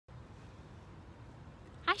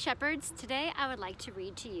Shepherds, today I would like to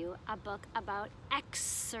read to you a book about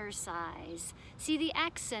exercise. See the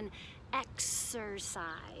X in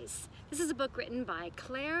exercise. This is a book written by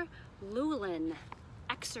Claire Llewellyn.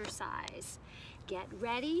 Exercise. Get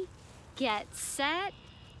ready, get set,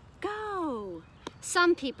 go.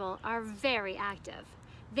 Some people are very active.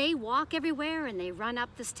 They walk everywhere and they run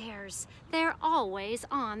up the stairs. They're always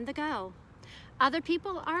on the go. Other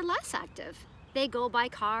people are less active. They go by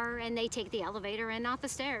car and they take the elevator and not the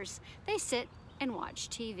stairs. They sit and watch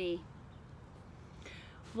TV.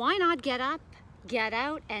 Why not get up, get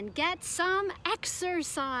out, and get some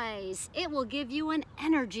exercise? It will give you an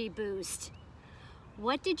energy boost.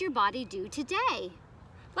 What did your body do today?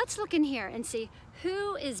 Let's look in here and see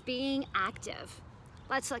who is being active.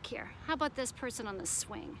 Let's look here. How about this person on the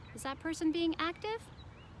swing? Is that person being active?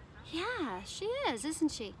 Yeah, she is,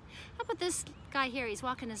 isn't she? How about this guy here? He's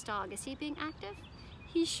walking his dog. Is he being active?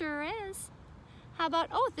 He sure is. How about,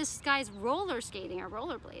 oh, this guy's roller skating or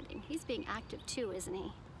rollerblading. He's being active too, isn't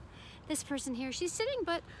he? This person here, she's sitting,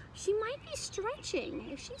 but she might be stretching.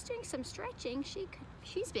 If she's doing some stretching,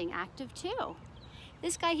 she's being active too.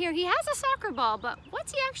 This guy here, he has a soccer ball, but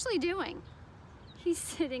what's he actually doing? He's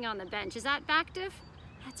sitting on the bench. Is that active?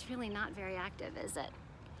 That's really not very active, is it?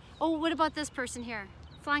 Oh, what about this person here?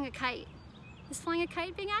 Flying a kite. Is flying a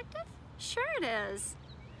kite being active? Sure it is.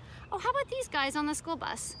 Oh, how about these guys on the school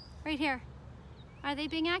bus? Right here. Are they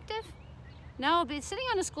being active? No, but sitting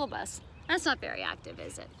on a school bus. That's not very active,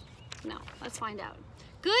 is it? No, let's find out.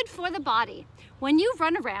 Good for the body. When you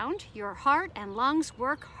run around, your heart and lungs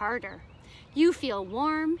work harder. You feel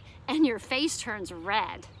warm and your face turns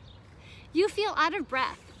red. You feel out of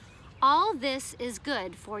breath. All this is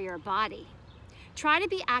good for your body. Try to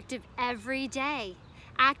be active every day.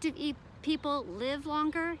 Active people live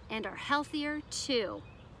longer and are healthier too.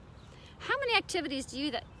 How many activities do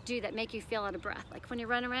you do that make you feel out of breath? Like when you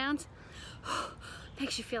run around,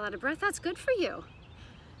 makes you feel out of breath. That's good for you.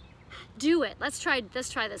 Do it. Let's try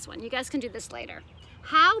this one. You guys can do this later.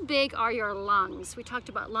 How big are your lungs? We talked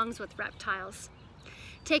about lungs with reptiles.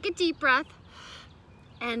 Take a deep breath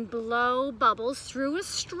and blow bubbles through a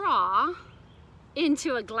straw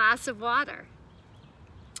into a glass of water.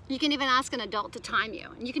 You can even ask an adult to time you.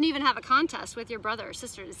 And you can even have a contest with your brother or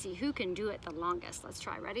sister to see who can do it the longest. Let's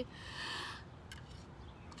try. Ready?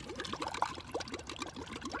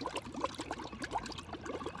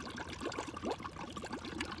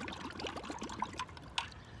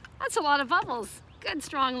 That's a lot of bubbles. Good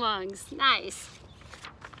strong lungs. Nice.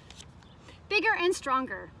 Bigger and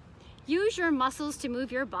stronger. Use your muscles to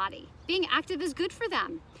move your body. Being active is good for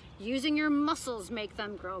them. Using your muscles make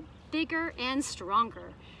them grow bigger and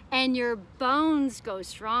stronger. And your bones go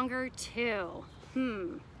stronger too.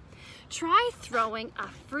 Try throwing a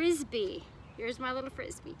frisbee. Here's my little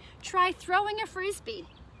frisbee. Try throwing a frisbee.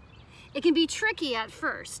 It can be tricky at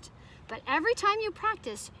first, but every time you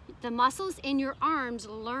practice, the muscles in your arms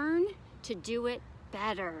learn to do it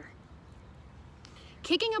better.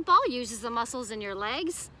 Kicking a ball uses the muscles in your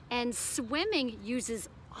legs, and swimming uses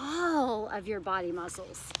all of your body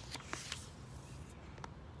muscles.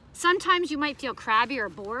 Sometimes you might feel crabby or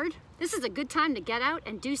bored. This is a good time to get out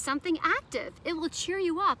and do something active. It will cheer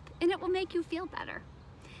you up and it will make you feel better.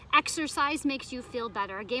 Exercise makes you feel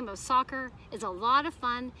better. A game of soccer is a lot of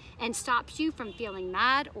fun and stops you from feeling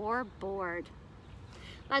mad or bored.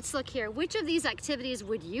 Let's look here. Which of these activities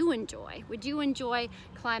would you enjoy? Would you enjoy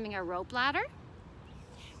climbing a rope ladder?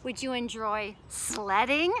 Would you enjoy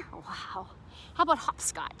sledding? Wow. How about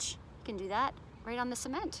hopscotch? You can do that right on the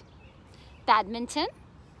cement. Badminton,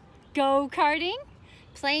 go-karting,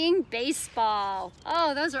 playing baseball.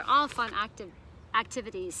 Oh, those are all fun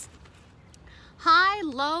activities. High,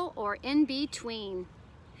 low, or in between.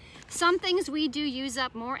 Some things we do use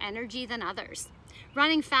up more energy than others.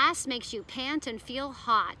 Running fast makes you pant and feel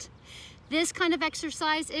hot. This kind of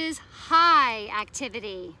exercise is high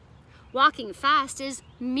activity. Walking fast is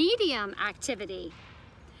medium activity.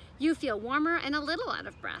 You feel warmer and a little out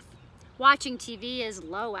of breath. Watching TV is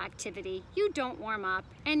low activity. You don't warm up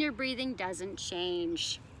and your breathing doesn't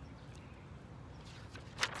change.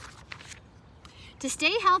 To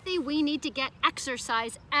stay healthy, we need to get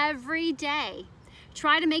exercise every day.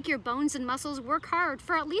 Try to make your bones and muscles work hard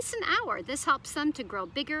for at least an hour. This helps them to grow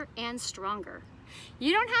bigger and stronger.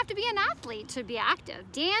 You don't have to be an athlete to be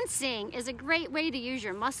active. Dancing is a great way to use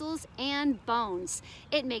your muscles and bones.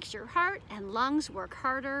 It makes your heart and lungs work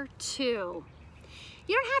harder too.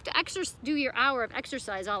 You don't have to do your hour of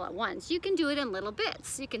exercise all at once. You can do it in little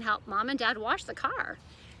bits. You can help mom and dad wash the car.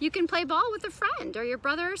 You can play ball with a friend or your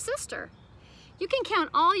brother or sister. You can count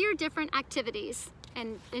all your different activities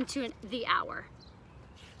into the hour.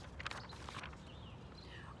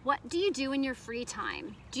 What do you do in your free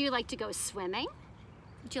time? Do you like to go swimming?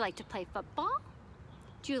 Do you like to play football?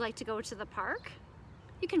 Do you like to go to the park?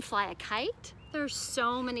 You can fly a kite. There's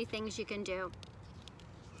so many things you can do.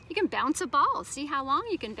 You can bounce a ball. See how long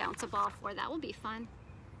you can bounce a ball for. That will be fun.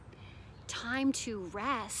 Time to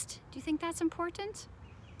rest. Do you think that's important?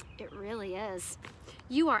 It really is.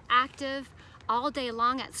 You are active all day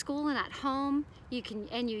long at school and at home. You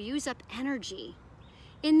use up energy.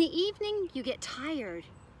 In the evening, you get tired.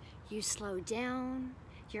 You slow down,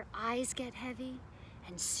 your eyes get heavy,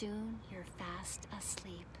 and soon you're fast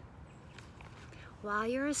asleep. While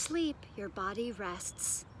you're asleep, your body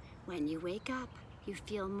rests. When you wake up, you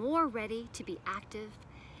feel more ready to be active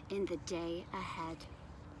in the day ahead.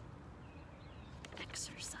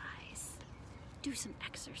 Exercise. Do some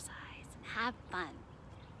exercise and have fun.